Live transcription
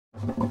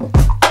Hi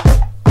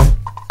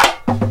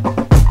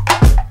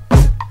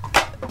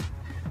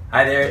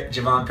there,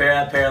 Javon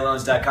Para,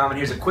 paraloans.com, and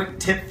here's a quick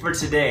tip for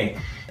today.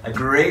 A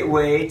great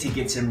way to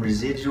get some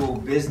residual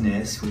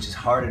business, which is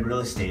hard in real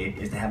estate,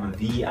 is to have a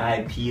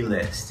VIP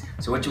list.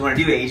 So what you want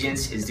to do,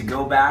 agents, is to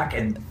go back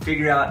and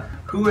figure out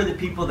who are the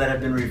people that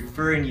have been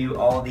referring you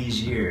all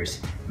these years.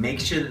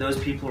 Make sure that those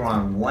people are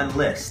on one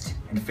list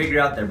and figure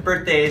out their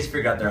birthdays,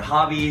 figure out their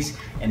hobbies,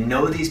 and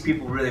know these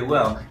people really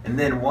well. And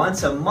then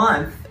once a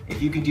month,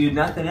 if you can do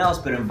nothing else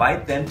but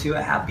invite them to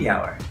a happy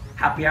hour.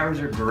 Happy hours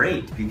are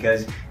great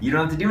because you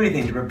don't have to do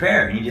anything to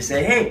prepare. You just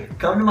say, hey,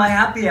 come to my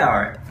happy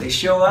hour. If they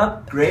show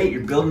up, great,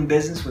 you're building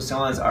business with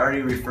someone that's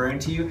already referring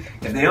to you.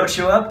 If they don't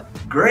show up,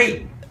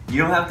 great.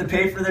 You don't have to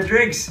pay for their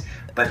drinks,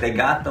 but they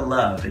got the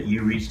love that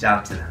you reached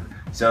out to them.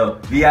 So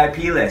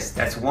VIP list,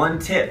 that's one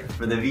tip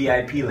for the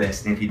VIP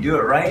list. And if you do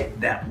it right,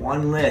 that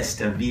one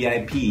list of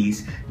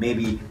VIPs,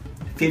 maybe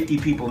 50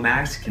 people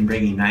max, can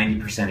bring you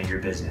 90% of your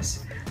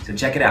business. So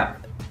check it out.